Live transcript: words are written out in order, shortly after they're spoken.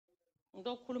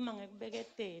Ngizokhuluma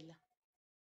ngekubeketela.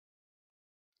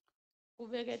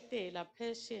 Kubeketela,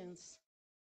 patience.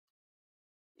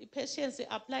 I-patience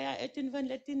apply etintweni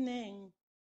letiningi.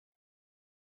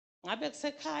 Ngabe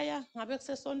kusekhaya, ngabe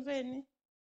kusesontweni,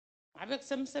 ngabe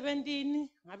kusemsebentini,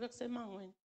 ngabe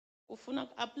kusemangweni. Ufuna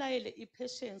uku-applyele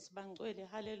i-patience bangcwele.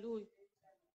 Hallelujah.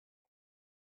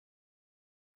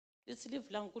 Lithi live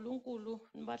laNkulunkulu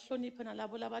nibahloniphe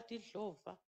nalabo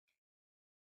labadidlova.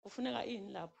 Kufuneka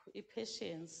ini lapho?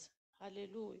 I-patience.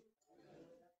 Hallelujah.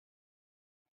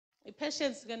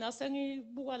 I-patience ke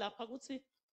nasengibuka lapha ukuthi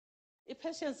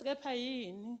i-patience kepha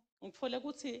yini? Ngithole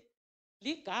ukuthi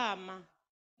ligama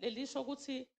lelisho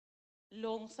ukuthi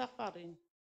long suffering.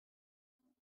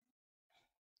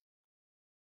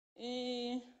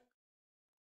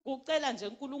 Kucela nje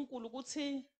uNkulunkulu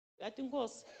ukuthi yathi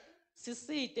Nkosi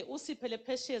siside usiphe le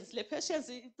patience. Le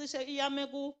patience icishe iyame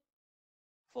ku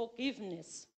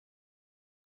forgiveness.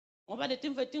 Ngoba le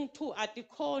timvo etingu-2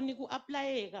 adikhoni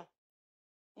ku-applyeka.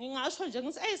 Ngingasho nje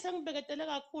ngithi sengibeketele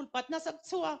kakhulu but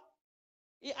nasekuthiwa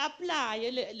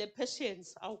i-apply le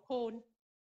patience awukhoni.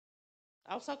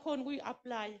 Awusakhoni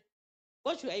kuyi-apply.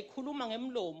 Kodwa uyayikhuluma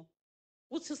ngemlomo.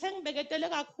 Uthi sengibeketele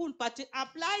kakhulu but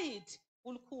apply it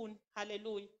kulukhuni.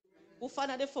 Hallelujah.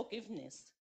 Kufana le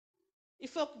forgiveness.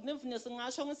 I-forgiveness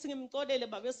ngisho ngithi ngimcolele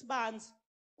babe sibanzi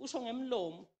usho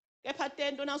ngemlomo. Kepha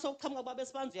tento nasokuqhamuka babe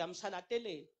sibanzi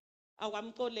uyamshalatelela.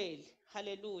 Awamcoleli.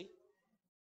 Hallelujah.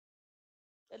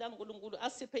 Cela uNkulunkulu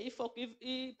asiphe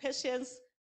i-patience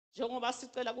njengoba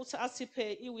sicela ukuthi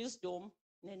asiphe i-wisdom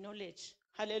ne-knowledge.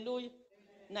 Hallelujah.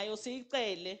 Nayo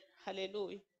siyicele.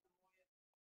 Hallelujah.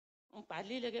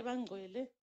 Ngibhalile ke bangcwele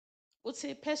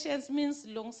uthi patience means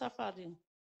long suffering.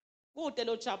 Kude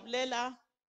lo jabulela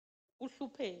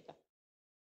uhlupheka.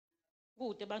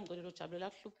 Kude bangcwele lo jabulela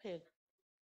uhlupheka.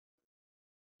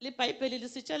 LiBhayibheli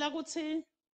lisitshela ukuthi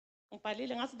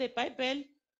ngibhalile ngathi the Bible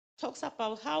talks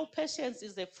about how patience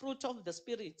is a fruit of the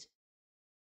spirit.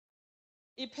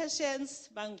 I-patience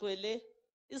bangcwele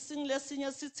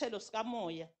isingilesinye sithelo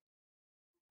sikamoya.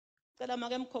 Cela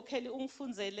make mkhokheli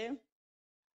ungifunzele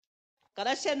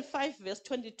Galatians 5 verse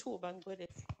 22 bangcwele.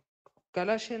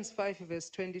 Galatians 5 verse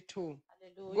 22.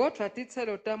 Hallelujah. Kodwa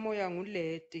titselo tamoya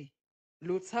nguleti,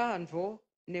 lutsandvo,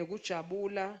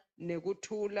 nekujabula,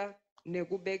 nekuthula,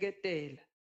 nekubeketela,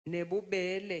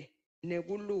 nebubele,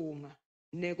 nekulunga,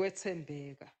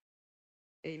 nekwetsembeka.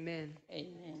 Amen.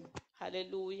 Amen.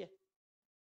 Hallelujah.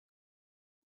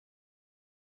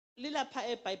 Lilapha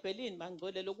eBhayibhelini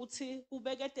bangcwele lokuthi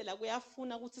kubeketela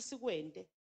kuyafuna ukuthi sikwende.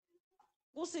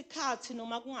 Kusikhathi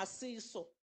noma kungasiso.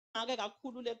 Ngake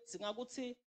kakhulu lekudinga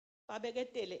ukuthi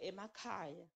babeketele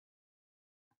emakhaya.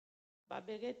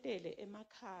 Babeketele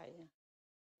emakhaya.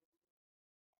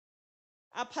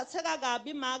 Aphatheka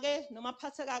kabi make noma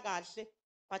aphatheka kahle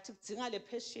but kudinga le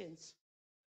patience.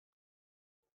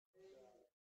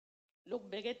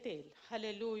 Lokubeketela.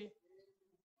 Hallelujah.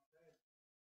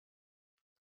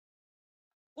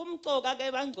 Kumcoka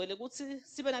ke bangcwele ukuthi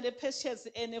sibe nale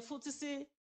patience ene futhi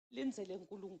silindzele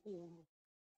uNkulunkulu.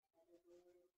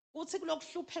 Kuthi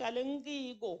kulokuhlupheka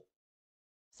lenkiko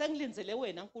sengilindzele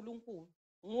wena uNkulunkulu.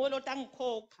 Nguwe lo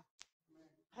tangikhokha.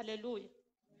 Hallelujah.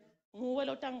 Nguwe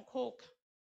lo tangikhokha.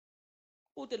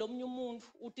 Kude lomunye umuntu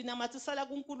udinamathisela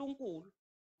kuNkulunkulu.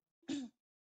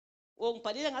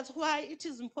 Ngibhalile ngathi why it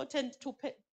is important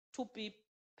to be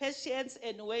patient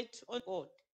and wait on God.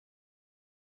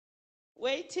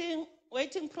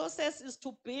 Waiting process is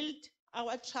to build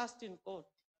our trust in God.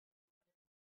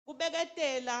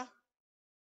 Kubeketela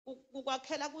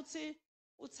ukwakhela ukuthi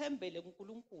uthembele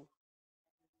kuNkulunkulu.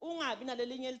 Ungabi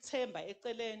nalelinye elithemba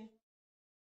eceleni.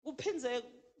 Kuphindze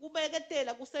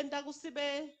kubeketela kusenta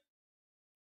kusibe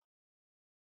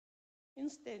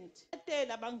instant.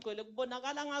 Betela bangcwele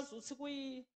kubonakala ngazuthi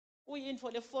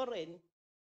kuyinto le foreign.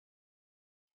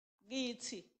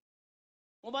 Kithi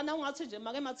ngoba na ungathi nje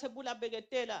make mathebula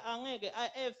beketela angeke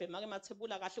eve make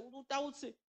mathebula kahle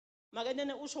utawuthi make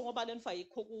nene usho ngoba lenifa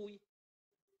yikho kuyi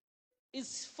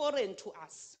is foreign to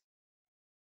us.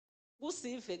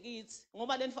 Kusive kithi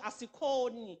ngoba lenifa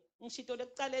asikhoni ngishito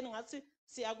lekucaleni ngathi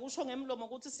siyakusho ngemlomo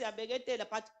ukuthi siyabeketela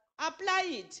but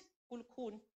apply it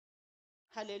kulukhuni.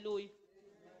 Hallelujah.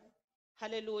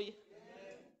 Hallelujah.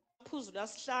 Phuzu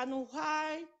lasihlanu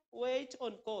why wait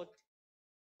on God.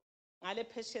 Ngale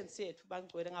patience yethu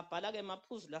bangcwele ngabhala ke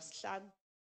emaphuzu lasihlanu.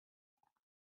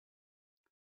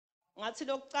 Ngathi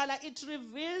lokucala it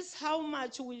reveals how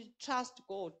much we trust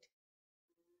God.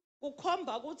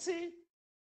 Kukhomba ukuthi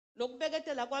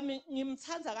lokubeketela kwami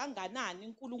ngimthanda kanganani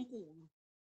uNkulunkulu.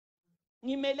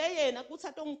 Ngimele yena ukuthi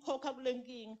atongikhokha kule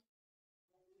nkinga.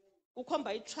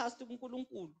 ukhomba itrust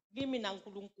kuNkulunkulu kimi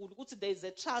naNkulunkulu ukuthi there is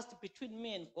a trust between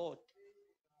me and God.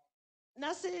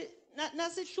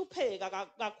 Nasihlupheka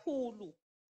kakhulu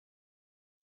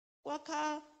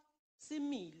kwakha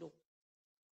similo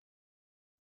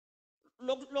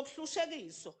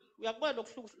lokuhlushekiswa, uyakubona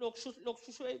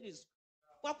lokuhlushekiswa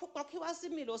kwakhiwa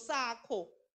similo sakho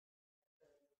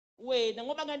wena,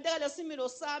 ngoba ngenteka lesimilo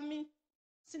sami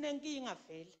sinenkinga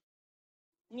vele.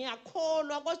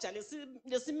 Ngiyakholwa kodwa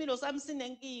lesimilo sami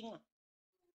sinenkinga.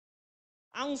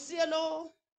 Angisiye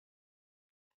lo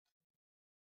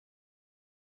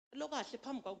kahle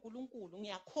phambi kaNkulunkulu,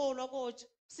 ngiyakholwa kodwa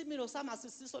similo sami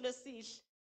asisiso lesihle.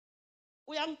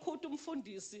 Uyangikhutha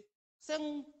umfundisi,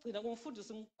 sengigcina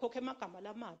kumfundisi ngikhokhe amagama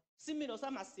lamali. Similo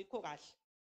sami asikho kahle.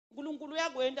 uNkulunkulu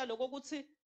uyakwenda lokho ukuthi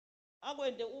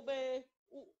akwende ube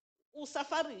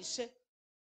usafarishe,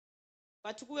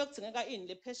 but kuye kudzingeka ini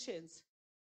le patience.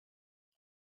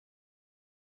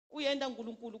 Uyenda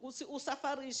uNkulunkulu ukuthi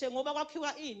usafarishe ngoba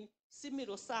kwakhiwa ini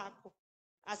similo sakho.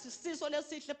 Asisiso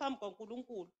lesihle phambi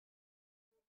kaNkulunkulu.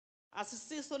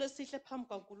 Asisiso lesihle phambi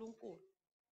kaNkulunkulu.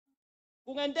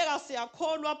 Kungenteka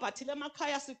siyakholwa but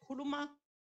lemakhaya sikhuluma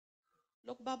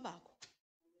lokubabakho.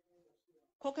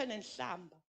 Khokhe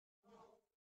nenhlamba.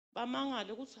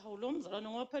 Bamangale ukuthi hawu lo mzalwane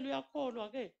ngoba phela uyakholwa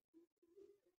ke.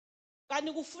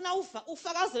 Kanti kufuna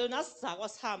ufakazelo nasizakwa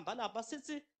sihamba lapha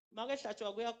sithi make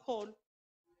hlatshwa kuyakholwa.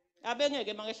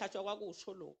 Abengeke make hlatshwa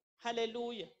kwakusho lokho.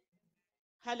 Hallelujah.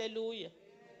 Hallelujah.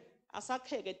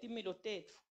 Asakheke timilo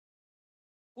tethu.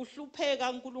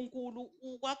 Kuhlupheka uNkulunkulu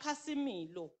ukwakha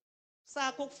similo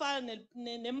sakho kufana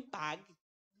nembhaki.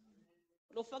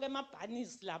 Lofaka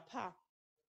emabhanisi lapha.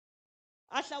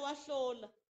 Ahla wahlola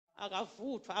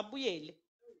akavuthwa abuyele.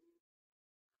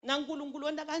 NaNkulunkulu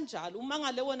wena kanjalo uma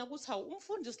ngale wona kuthi hawu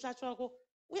umfundisi hlatshwa ko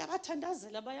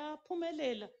uyakathandazela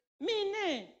bayaphumelela.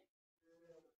 Mine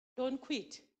don't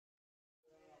quit.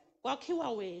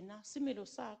 Kwakhiwa wena similo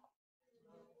sakho.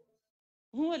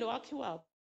 Nguwe lo wakhiwa.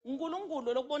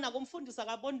 uNkulunkulu lokubona kumfundisa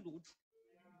akaboni lutho.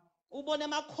 Ubone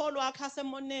amakholo akhe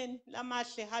asemoneni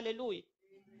lamahle, haleluya.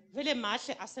 Vele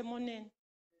mahle asemoneni.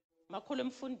 Makholo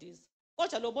emfundisi.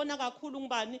 Kodwa lobona kakhulu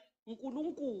ngubani?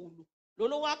 uNkulunkulu.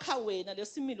 Lo wakha wena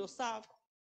lesimilo sakho.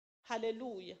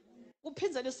 Haleluya.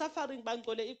 Kuphindze le suffering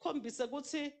bangcwele ikhombise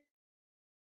ukuthi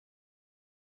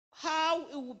how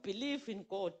you will believe in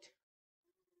God.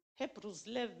 Hebrews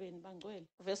 11 bangcwele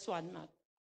verse 1 mark.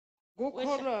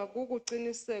 Kukholwa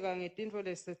kukuqiniseka ngetintfo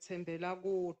lesethembela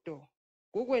kuto.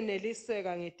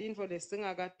 Kukweneliseka ngetintfo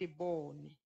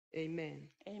lesingakatiboni.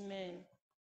 Amen. Amen.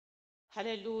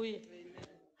 Hallelujah. Amen.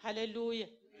 Hallelujah.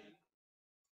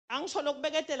 Angisho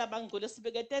lokubeketela bangcwele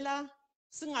sibeketela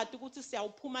singathi ukuthi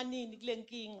siyawuphuma nini kule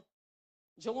nkinga.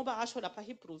 Njengoba asho lapha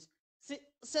Hebrews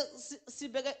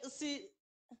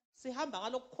sihamba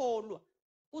ngalokukholwa.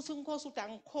 Kuthi inkosi uthi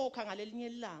angikhokha ngalelinye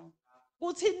ilanga.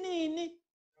 Kuthi nini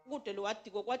kude lo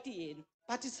wadiko kwathi yena.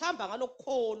 But sihamba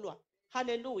ngalokukholwa.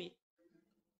 Hallelujah.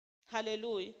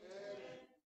 Hallelujah.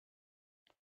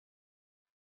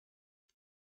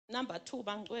 Number 2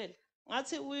 bangcwele.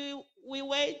 Ngathi we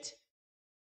wait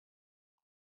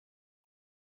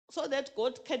so that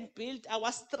God can build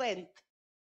our strength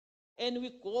and we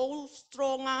go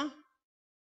stronger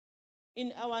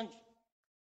in our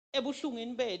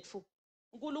ebuhlungini bethu.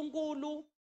 uNkulunkulu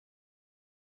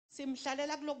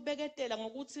simhlalela kulokubeketela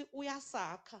ngokuthi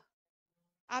uyasakha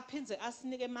aphindze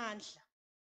asinike amandla.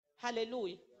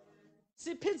 Hallelujah.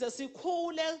 Siphindze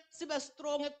sikhule sibe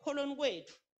strong ekukholweni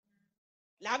kwethu.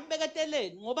 La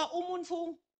kubeketeleni ngoba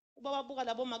umuntu ubabuka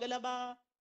labo make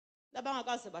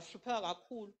labangakaze bahlupheka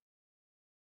kakhulu.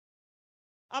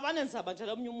 Abanenzaba nje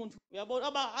lomnye umuntu uyabona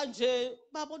aba nje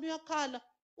babona uyakhala.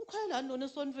 Ukhala lona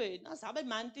esonweni azabe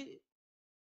manti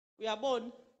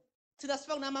uyabona. Thina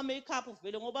sifaka nama makeup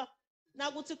vele ngoba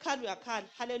nakuthi khala uyakhala.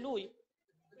 Hallelujah.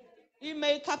 I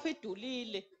makeup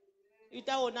idulile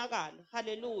itawonakala.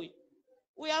 Hallelujah.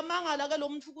 Uyamangala ke lo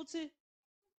muntu ukuthi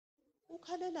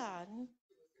ukhalelani.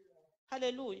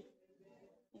 Hallelujah.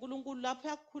 uNkulunkulu lapho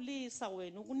yakukhulisa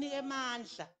wena ukunike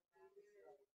amandla.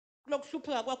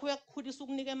 Kulokuhlupheka kwakho uyakukhulisa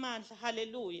ukunike amandla.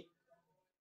 Hallelujah.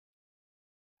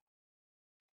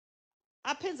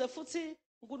 Aphenze futhi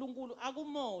uNkulunkulu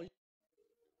akumole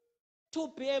to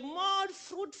be a more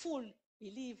fruitful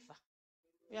believer.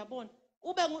 Uyabona?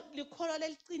 Ube likholwa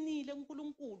leliqinile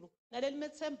uNkulunkulu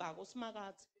nalelimethembako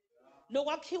simakade.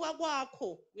 Lokwakhiwa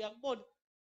kwakho uyakubona.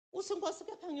 Uthi inkosi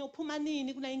kepha ngiyophuma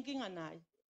nini kuna inkinga naye.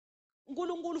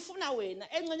 uNkulunkulu ufuna wena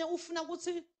engcenye ufuna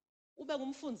ukuthi ube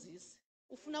ngumfundisi.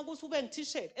 Ufuna ukuthi ube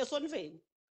ngithishela esonveni.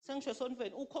 Sengisho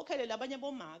esonveni ukhokhele labanye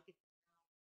bomake.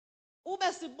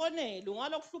 Ube sibonelo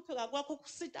ngalokuhlupheka kwakho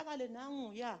kusitakale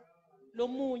nanguya.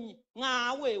 lomunye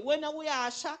ngawe wena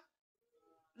uyasha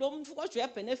lo muntu kodwa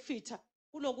uyabenefita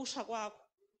kulokusha kwakho.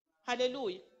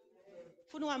 Hallelujah.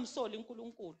 Ufuna ungamsoli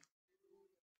uNkulunkulu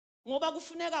ngoba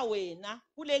kufuneka wena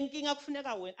kule nkinga,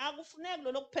 kufuneka wena, akufuneki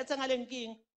lo lokuphethe ngale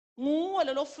nkinga, nguwe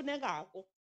lo lofunekako.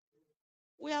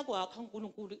 Uyakwakha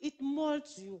uNkulunkulu, it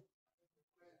molds you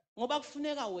ngoba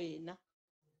kufuneka wena.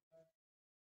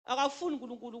 Akafuni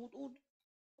uNkulunkulu ukuthi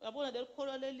uyabona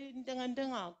lelikholo leli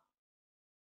intengako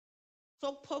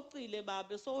sokuphoqile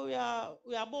babe, so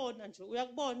uyabona nje,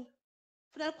 uyakubona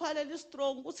funa likhwaleli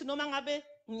strong ukuthi noma ngabe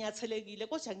nginyathelekile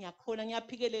kodwa ngiyakhona,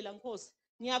 ngiyaphikelela Nkosi,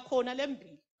 ngiyakhona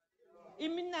lembili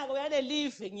iminako yale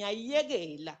live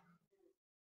ngiyayiyekela.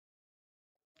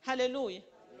 Hallelujah.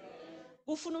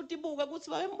 Kufuna utibuke ukuthi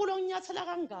babembulo nginyathela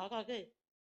kangaka ke,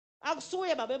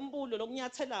 akusuye babembulo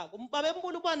lokunyathelako,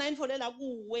 babembulo ubona indvo lela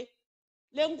kuwe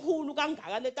lenkhulu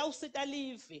kangaka leta usita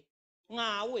live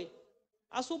ngawe.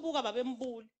 Asubuka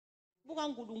babembuli, buka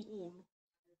uNkulunkulu.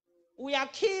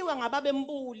 Uyakhiwa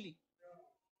ngababembuli,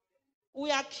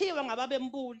 uyakhiwa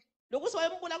ngababembuli. Lokuthi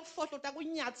babembula kufohlo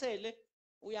takunyathele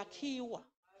uyakhiwa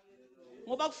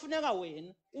ngoba kufuneka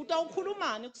wena.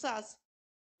 Utawukhulumani kusasa?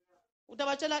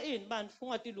 Utabatshela ini bantu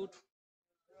ungati lutho?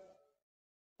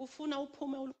 Ufuna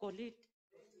uphume uligolide.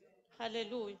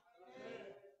 Hallelujah.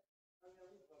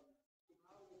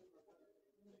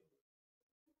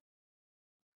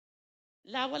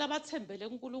 Labo labathembele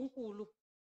uNkulunkulu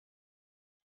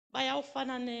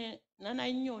bayawufana nana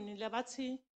inyoni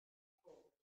labathi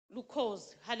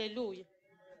lukhozi. Hallelujah.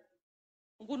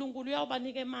 uNkulunkulu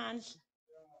uyawubanika amandla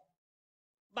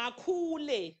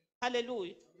bakhule.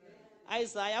 Hallelujah.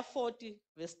 Isaiah 40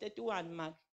 verse 31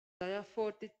 mark. Isaiah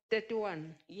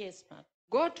 40:31. Yes mark.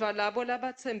 Kodwa labo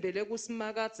labathembele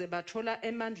kusimakadze bathola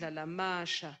emandla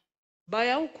lamasha,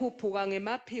 bayawukhuphuka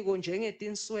ngemaphiko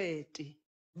njengetinsweti,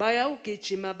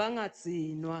 bayawugijima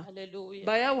bangadzinwa, Hallelujah.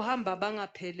 bayawuhamba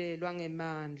bangaphelelwa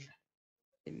ngemandla.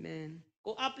 Amen.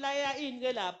 Go apply in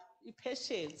ke lapha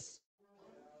ipatience.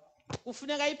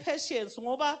 Kufuneka ipatience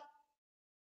ngoba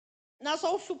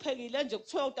naso uhluphekile nje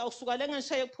kuthiwa utawusuka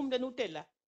lengeshaye kuphumuleni utela.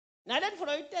 Nale ndvo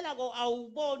loyitela ko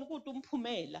awuboni ukuthi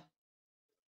umphumela.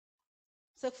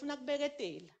 Sekufuna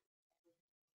kubeketela.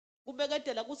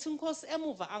 Kubeketela kuthi Nkosi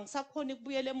emuva angisakhona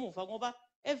ukubuyela emuva ngoba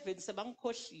eveni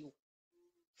sebangikhohliwe.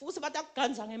 Futhi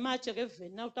batakuganza ngematshe ke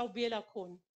eveni na utawubuyela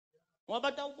khona. Ngoba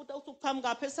batawubuta usuqhamuka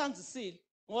apha esanzisile.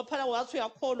 Ngoba phela wathi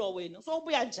uyakholwa wena. So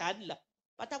ubuya njani la?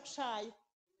 Batakushaya.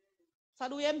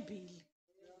 Saluye embili.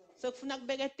 Sekufuna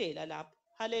kubeketela lapha.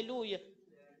 Hallelujah.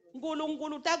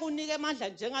 uNkulunkulu utakunika amandla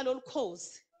njengalolu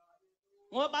Khosi.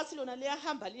 Ngoba bathi lona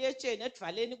liyahamba liyetsheni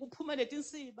edvaleni kuphume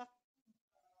letinsiba.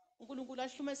 uNkulunkulu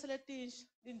ahlumesele tisha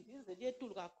lindize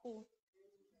liyetulu kakhulu.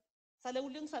 Sale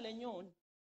ulingisa lenyoni.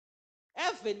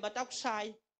 Eveni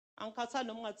batakushaya. Angikhathani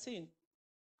noma ungathini.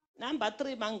 Number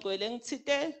 3 mangcwele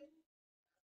ngithite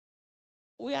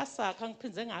uyasakha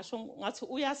ngiphinze ngasho ngathi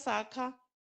uyasakha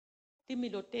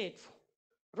timilo tetfu.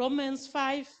 Romans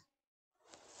 5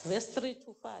 verse 3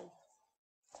 to 5.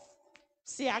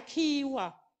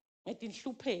 Siyakhiwa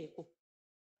ngetinhlupheko.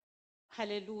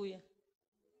 Hallelujah.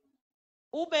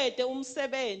 Ubede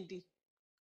umsebenzi.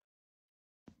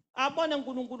 Abone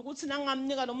uNkulunkulu ukuthi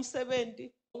nangamnika lo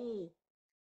msebenzi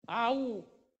awu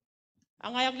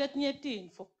angaya kuletinye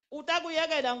tinfo.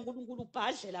 Utakuyekela uNkulunkulu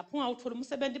ubhadle lapho ungawuthola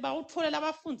umsebenzi bawutholela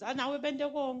abafundzana nawe bente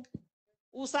konke.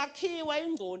 Usakhiwa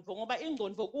ingqondo ngoba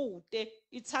ingqondo kude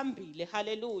ithambile.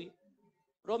 Hallelujah.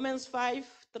 Romans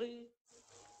 5:3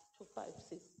 to 5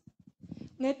 says.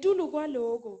 Ngetulu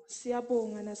kwaloko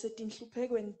siyabonga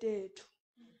nasetinhluphekweni tethu.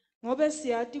 Ngobe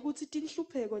siyati ukuthi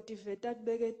tinhlupheko tiveta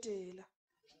kubeketela.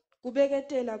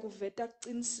 Kubeketela kuveta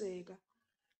kuciniseka.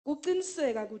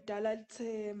 Kuciniseka kudala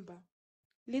lithemba.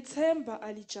 Lithemba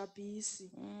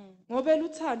alijabhisi. Ngobe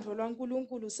luthando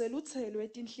lwaNkulunkulu seluthelwe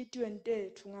etinhlitiyweni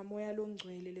tethu ngamoya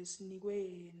longcwele lesinikwe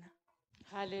yena.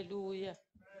 Hallelujah.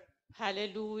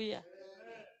 Hallelujah.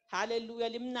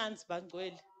 Hallelujah. Limnanzi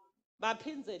bangcwele.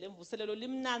 Baphinzele mvuselelo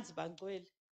limnanzi bangcwele.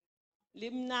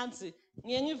 Limnanzi.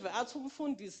 Ngiyengive athi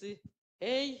umfundisi,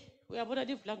 hey, uyabona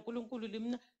live la uNkulunkulu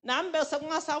limna. Nami bese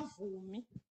kungasavumi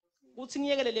ukuthi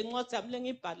ngiyekele lencwadi yami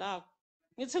lengibhalako.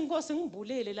 Ngithi Nkosi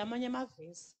ngibulele lamanye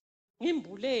amavesi.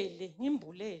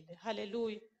 Ngimbulele.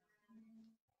 Hallelujah.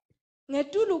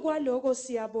 Ngetulu kwaloko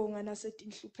siyabonga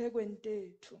nasetinhluphekweni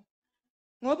tethu.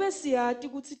 Ngobe siyati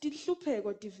ukuthi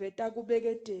tinhlupheko tiveta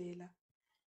kubeketela.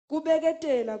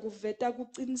 Kubeketela kuveta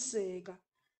kuciniseka.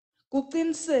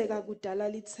 Kuciniseka kudala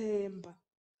lithemba.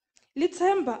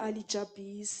 Lithemba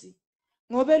alijabhisi.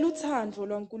 Ngobe luthando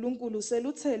lwaNkulunkulu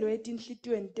seluthelwe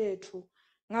etinhlitiyweni tethu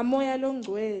ngamoya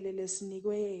longcwele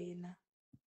lesinikwe yena.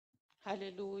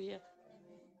 Hallelujah.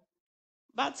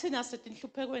 Bathina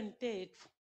setinhluphekweni tethu.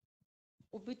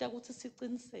 Ubita ukuthi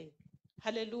siqiniseke.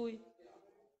 Hallelujah.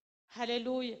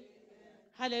 Hallelujah.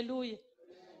 Hallelujah.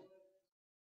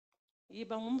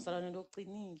 Yiba ngumzalwane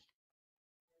loqinile.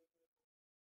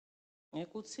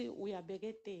 Ngekuthi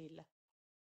uyabeketela.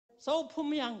 So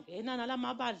uphuma uyangena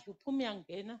nalamabandla uphuma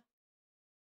uyangena.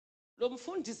 Lo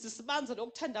mfundisi sibanze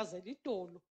lokuthandazela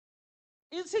idolo.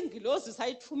 Ithi ingilozi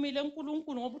sayithumile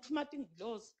eNkulunkulu ngoba uthuma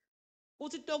ingilozi.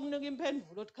 Uthi tokunika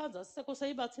impendulo tikhanza sisekho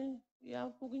seyibathi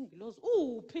yabuka ingilozi.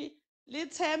 Uphi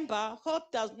lithemba,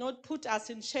 hope does not put us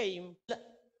in shame.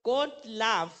 God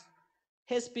love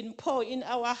has been poured in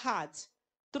our hearts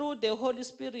through the Holy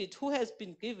Spirit who has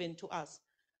been given to us.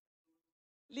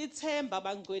 Lithemba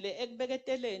bangcwele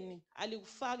ekubeketeleni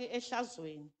alikufaki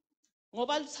ehlazweni.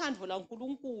 Ngoba lithando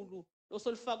laNkulunkulu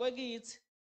losolifakwe kithi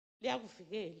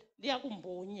liyakuvikela,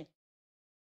 liyakumbonye.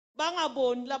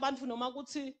 Bangaboni labantu noma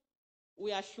ukuthi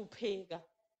uyahlupheka.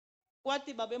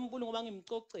 Kwathi babembuli ngoba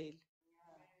ngimcocela.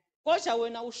 Kodwa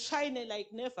wena ushine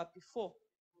like never before.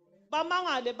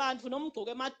 Bamangale bantu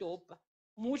nomgcoke emadobha.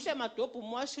 Muhle emadobha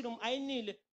umwashile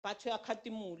umayinile but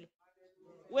uyakhatimula.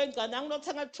 Wenza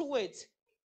nangilothenga true words.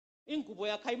 Ingubo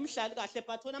yakhe ayimhlali kahle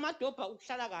but wena amadobha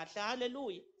ukuhlala kahle.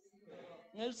 Hallelujah.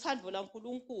 Ngelithando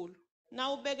laNkulunkulu.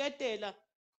 Na ubeketela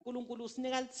uNkulunkulu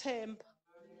usinika lithemba.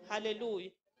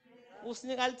 Hallelujah.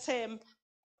 Usinika lithemba.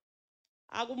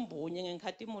 Akumbonye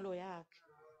ngenkhathimulo yakhe.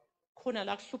 Khona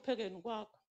la kuhluphekeni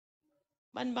kwakho.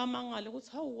 Bani bamangale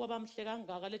ukuthi hawu wabamhle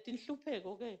kangaka leti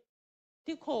inhlupheko ke.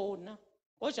 Tikhona.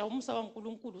 Kodwa umsa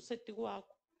waNkulunkulu usethi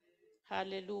kwakho.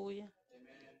 Hallelujah.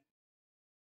 Amen.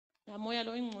 Namoya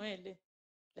lo ingcwele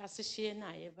lasishiye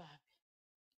naye babe.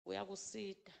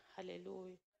 Uyakusida.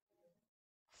 Hallelujah.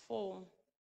 4.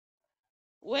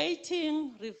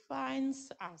 Waiting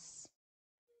refines us.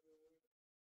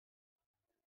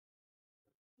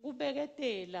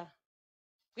 Kubeketela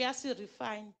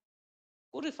kuyasirefine.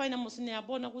 Kurefine musini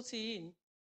yabona ukuthi yini?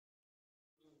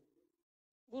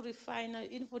 Kurefine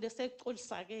info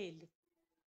lesecolisakele.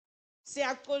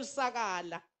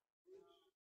 Siyacolisakala.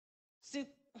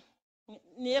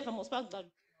 Niyeva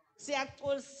musibangcala.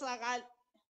 Siyacolisakala.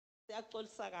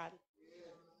 Siyacolisakala.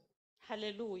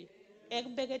 Hallelujah.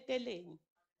 Ekubeketeleni.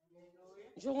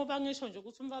 Njengoba ngisho nje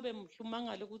ukuthi umfabe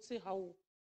mhlumangale ukuthi hawu.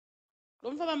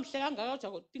 Lo mfaba mhle kangaka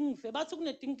kodwa tingive bathi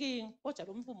kunetinkingi kodwa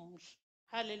lo mfuma muhle.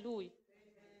 Hallelujah.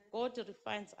 God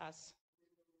refines us.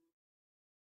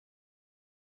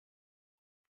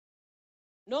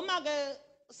 Noma ke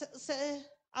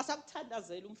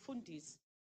asakuthandazela umfundisi.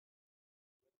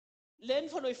 Le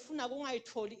ntolo ifuna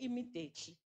kungayitholi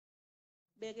immediately.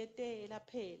 Beketela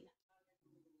phela.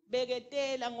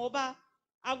 Beketela ngoba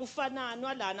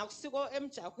akufananwa lana kusiko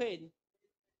emjahweni.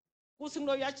 Kuthi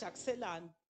ngilo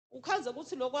yajakuselana. Ukhanze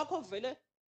ukuthi lokwakho vele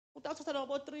utathatha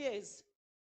lobo 3 years.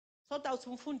 Soda uthi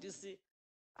umfundisi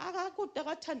akakude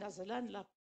akathandazelani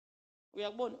lapha.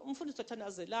 Uyakubona umfundisi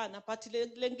uthandazelana but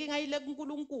le nkinga ayile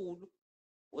kuNkulunkulu.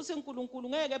 Uthi uNkulunkulu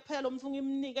ngeke phela lo mfunga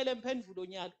imnike lempendulo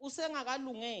nyalo.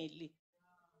 Usengakalungeli.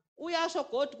 Uyasho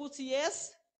God ukuthi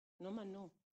yes noma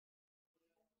no.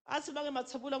 Athi bake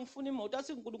mathebula ngifuna imoto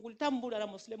athi uNkulunkulu thambula la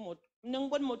mosile moto. Mina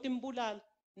ngibona imoto imbulala.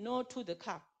 No to the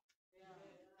car.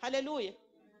 Hallelujah.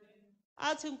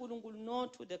 Athi uNkulunkulu no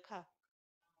to the car.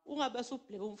 Ungabe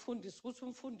subhleke umfundisi ukuthi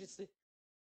umfundisi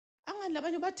angani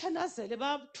labanye bathandazele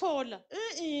bathola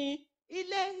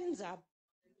ile inzaba.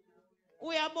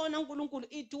 Uyabona uNkulunkulu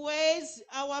it weighs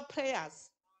our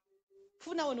prayers.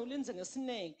 Kufuna wena ulinze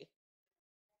ngesineke.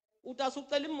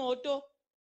 Utasucela imoto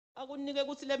akunike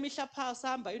ukuthi lemihla phasa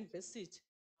hamba university.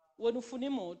 Wena ufuna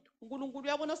imoto. uNkulunkulu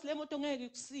uyabona sile moto ngeke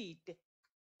ikuside.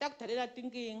 Takudalela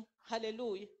inkinga.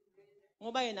 Hallelujah.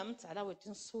 Ngoba yena mdzala wethu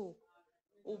insuku.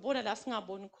 Ubona la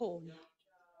singaboni khona.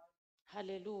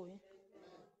 Hallelujah.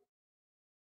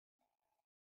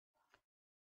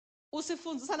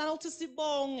 Usifundisa na ukuthi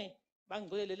sibonge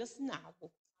bangcwele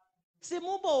lesinako.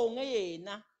 Simubonge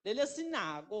yena lele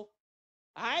sinako.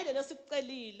 Hayi lele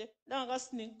sikucelile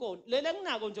langakasiniki kona. Lele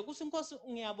nginako nje kuthi inkosi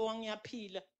ngiyabonga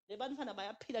ngiyaphila. Le bantwana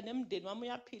bayaphila nemndeni wami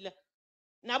uyaphila.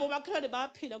 Nabo bakhelwane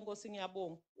bayaphila inkosi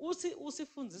ngiyabonga. Uthi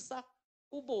usifundisa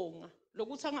ubonga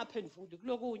lokuthi angaphenduli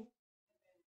kulokunye.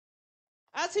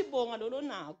 Athi bonga lolo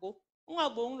nako.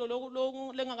 Ungabongi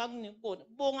lo lengakakuniki kona.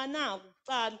 Bonga nako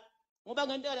kuqala. Ngoba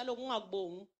ngento yaloko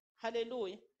ungakubongi.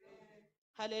 Hallelujah.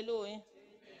 Hallelujah.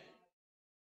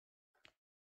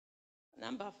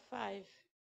 Number 5.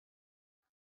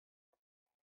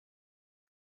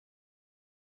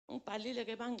 Ngibhalile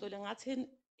ke bangcwele ngathi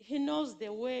he knows the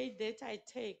way that I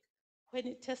take when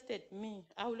he tested me.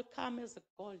 I will come as a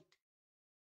gold.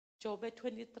 Jobe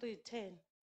 23:10.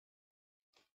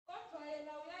 Kodwa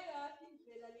yena uyayazi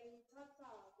indlela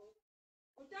lengithathako.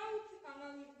 Utawuthi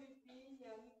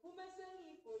angangivivinya ngiphume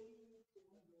sengiyigolide.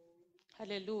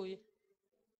 Hallelujah.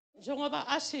 Njengoba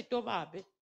ashito babe.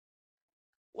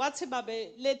 Wathi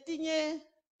babe letinye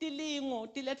tilingo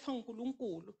tiletfa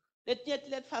uNkulunkulu, letinye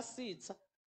tiletfa sitha.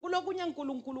 Kulokunye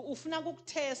uNkulunkulu ufuna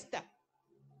ukukuthesta.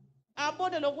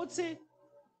 Abone lokuthi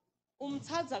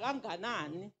umthatha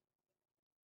kanganani.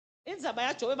 Indzaba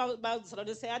yaJobe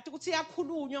bazalwane seyathi ukuthi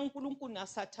iyakhulunywa uNkulunkulu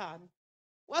naSathane.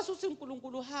 Wasuthi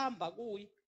uNkulunkulu uhamba kuye.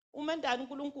 Uma ndani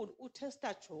uNkulunkulu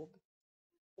uthesta Jobe.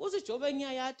 Uthi Jobe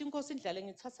ngiyayati inkosi indlela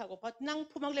engithatha ko but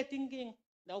nangiphuma kuleti inkinga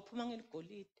la uphuma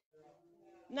ngeligolide.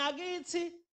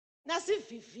 Nakithi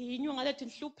nasivivinywa ngaleti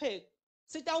nhlupheko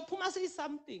sitawuphuma siyi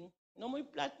something noma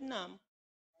iplatinum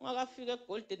ungakafika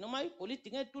egold noma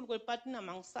igolide ngetulu kweplatinum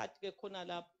angisathi ke khona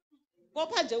lapha.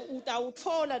 Kopha nje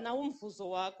utawuthola na umvuzo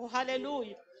wakho.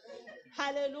 Hallelujah.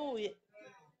 Hallelujah.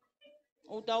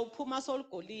 Utawuphuma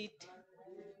soligolide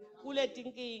kuleti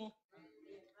inkinga.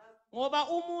 Ngoba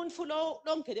umuntu lo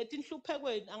longene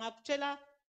inhluphekweni angakutshela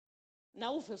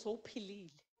na uve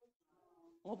sowuphilile.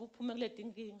 Ngoba uphume kuleti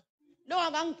inkinga. Lo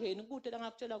akangeni kude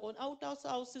angakutshela kona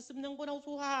awutawusisi mina ngibona ukuthi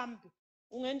uhambe.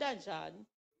 Ungenda njani?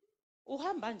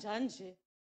 Uhamba njani nje?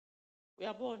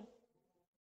 Uyabona?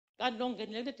 Kanti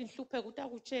longenele kuleti inhlupheko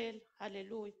utakutshela.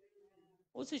 Hallelujah.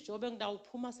 Uthi Jobe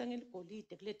ngidawuphuma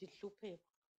sengiligolide kuleti inhlupheko.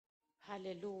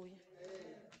 Hallelujah.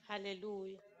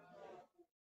 Hallelujah.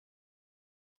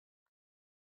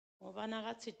 Ngoba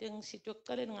nakathi ngishito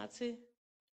ekuqaleni ngathi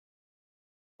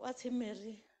wathi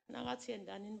Mary nakathi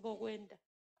yendani nibokwenda.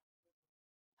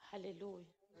 Hallelujah.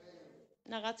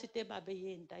 Nakathi tebabe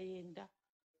yenda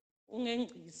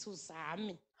ungengcisi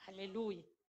uzame. Hallelujah.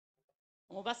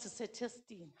 Ngoba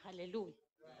sise-testing. Hallelujah.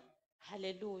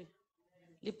 Hallelujah.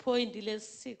 Lipoint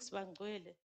le-6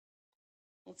 bangcwele.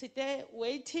 Ngithi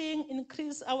waiting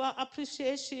increase our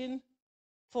appreciation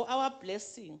for our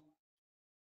blessing.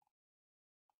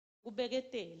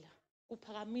 Kubeketela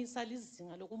kuphakamisa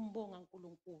lizinga lokumbonga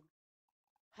uNkulunkulu.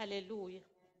 Hallelujah.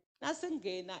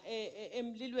 Nasingena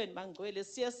emlilweni bangcwele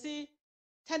siya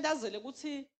sithandazele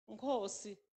ukuthi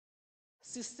Khosi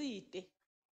sisite.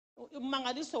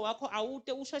 Umangaliso wakho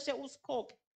awude usheshe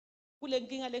usikhokhe kule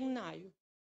nkinga lenginayo.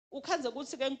 Ukhanze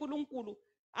ukuthi ke uNkulunkulu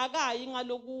akayi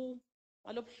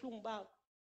ngalobhlungu bakho.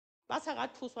 Bathi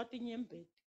akathuswa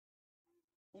tinyembeti.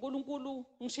 uNkulunkulu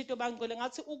ngishito bangcwele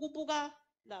ngathi ukubuka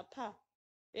lapha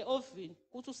eovini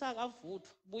kuthi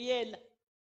usakavuthwa buyela.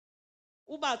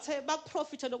 Ubathe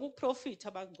bakuprofita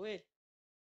lokuprofita bangcwele.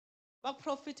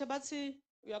 Bakuprofita bathi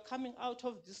you are coming out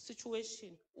of this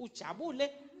situation. Ujabule.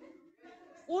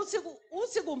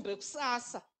 Uthi kumbe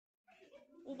kusasa.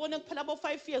 Ubone kuphela bo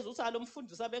 5 years uthi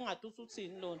alomfundisi abengade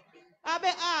uthini lona. Abe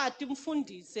adi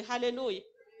umfundisi. Hallelujah.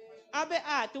 Abe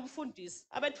adi umfundisi.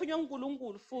 Abethunywa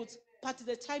uNkulunkulu futhi but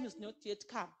the time is not yet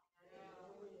come.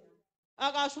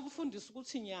 Akasho umfundisi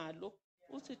ukuthi nyalo.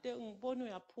 Uthi ngibona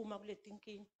uyaphuma kuleti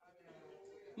inkinga.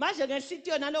 Manje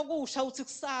ngehlitiyo nalokusha uthi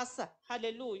kusasa.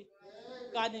 Hallelujah.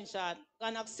 Kani njalo.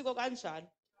 Kana akusiko kanjalo.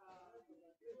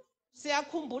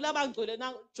 Siyakhumbula abangcwele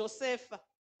na Josepha.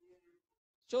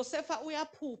 Josepha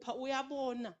uyaphupha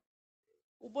uyabona.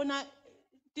 Ubona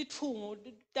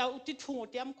tithungo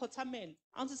tiyamkhothamela.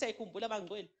 Angithi siyayikhumbula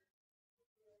abangcwele.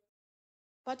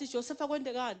 But Josepha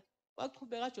kwendekani?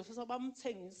 Waqhubeka Josepha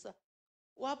bamthengisa.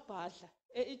 Wabhadla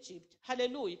eEgypt.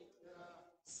 Hallelujah.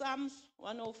 Psalms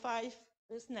 105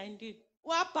 verse 19.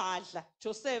 Wabhadla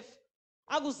Joseph.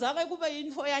 Akuzake kube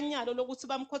yinfo yanyalo lokuthi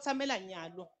bamkhothamela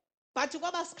nyalo. But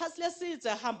kwaba sikhathi lesidze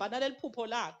hamba naleliphupho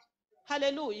lakhe.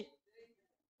 Hallelujah.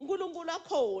 uNkulunkulu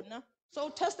akhona. So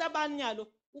utesta abanyalo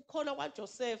ukholwa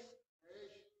kwaJoseph.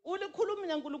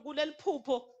 Ulikhulumile uNkulunkulu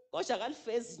eliphupho kodwa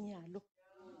akalifezi nyalo.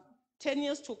 10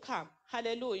 years to come.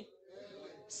 Hallelujah.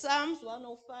 Psalms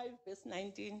 105 verse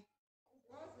 19.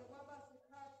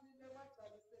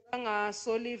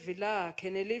 Ngaso livi lakhe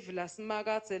nelivi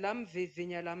lasimakathe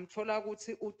lamvivinya lamthola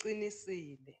ukuthi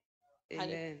uqinisile.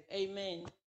 Amen. Amen.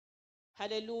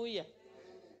 Hallelujah.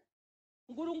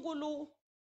 uNkulunkulu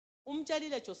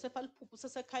umtshelile Joseph aliphupho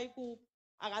sesekhaya kubo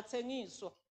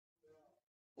akathengiswa.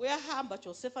 Uyahamba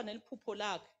Joseph neliphupho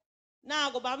lakhe.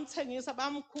 Nako bamthengisa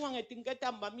bamkhunga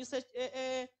ngetinketamo bamisa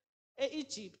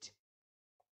eEgypt.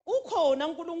 Ukhona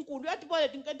uNkulunkulu uyatibona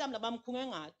letinketamo labamkhunge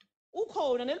ngato.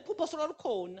 Ukhona neliphupho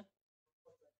sololukhona.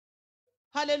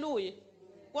 Hallelujah.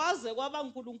 Kwaze kwaba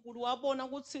uNkulunkulu wabona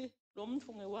ukuthi lo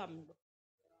muntu ngewami lo.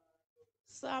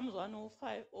 Psalms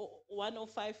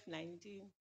 105:19.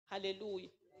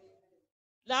 Hallelujah.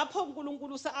 lapho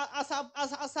uNkulunkulu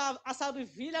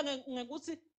asa-reveala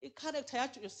ngekuthi i-character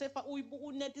yaJosefa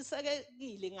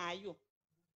unetisekekile ngayo.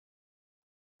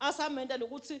 Asamenda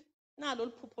lokuthi nalo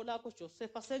liphupho lakho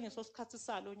Josefa sengiso sikhathi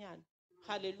salo nyana.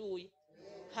 Hallelujah.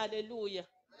 Hallelujah.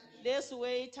 Let's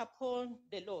wait upon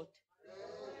the Lord.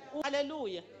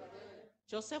 Hallelujah.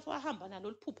 Joseph wahamba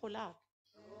nalo liphupho lakhe.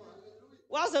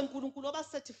 Waze uNkulunkulu waba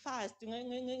certified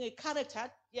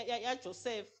nge-character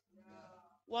yaJoseph.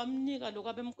 Wamnika lokho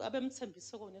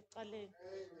abemthembise kona ekuqaleni.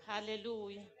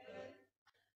 Hallelujah.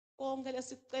 Konke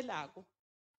lesicelayo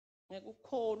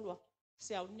ngekukholwa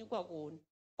siyawunikwa kona.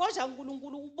 Kodwa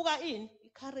uNkulunkulu ubuka ini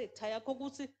i-character yakho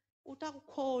ukuthi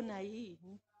utakukhona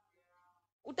yini.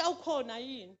 Utawukhona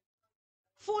yini.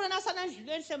 Funa nasana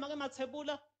indlu enhle make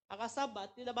mathebula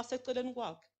akasabatile abaseceleni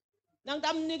kwakhe.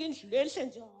 Nangitamnika indlu enhle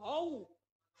nje hawu.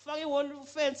 Faka iwall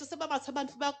fence sebabathe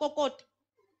abantu bayakokota.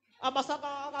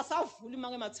 Abasavuli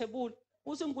make mathebula.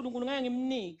 Uthi uNkulunkulu ngeke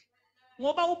ngimnike.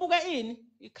 Ngoba ubuke ini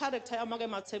i-character yamake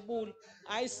mathebula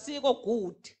ayisiko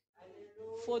good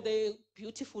for the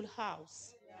beautiful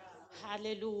house.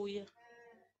 Hallelujah.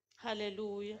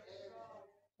 Hallelujah.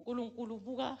 uNkulunkulu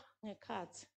ubuka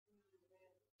ngekhathi.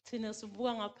 Thina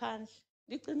sibuka ngaphandle.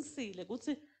 Liqinisile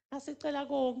ukuthi nasicela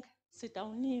konke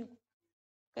sidawunikwa.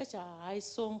 Kodwa hayi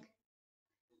sonke.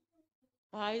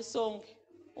 Hayi sonke.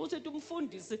 Uthi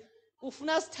umfundisi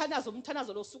ufuna sithandaze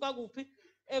umthandazo losuka kuphi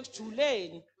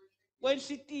ekujuleni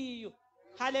kwenhlitiyo.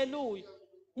 Hallelujah.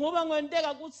 Ngoba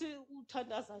ngwenteka ukuthi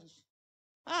uthandaza nje.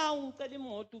 Ungicela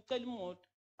imoto, ucela imoto.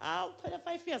 Uphela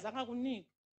 5 years angakunika.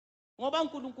 Ngoba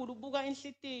uNkulunkulu ubuka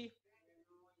inhlitiyo.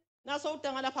 Naso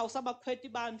udanga lapha usaba kukhwetha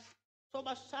ibantu. So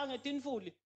bashanga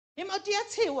etinfuli. Imoto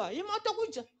iyathiwa, imoto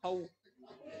kunje. Hawu.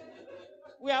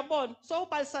 Uyabona, so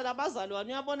ubhalisana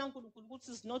abazalwane uyabona uNkulunkulu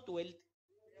ukuthi is not well.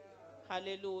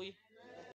 Hallelujah.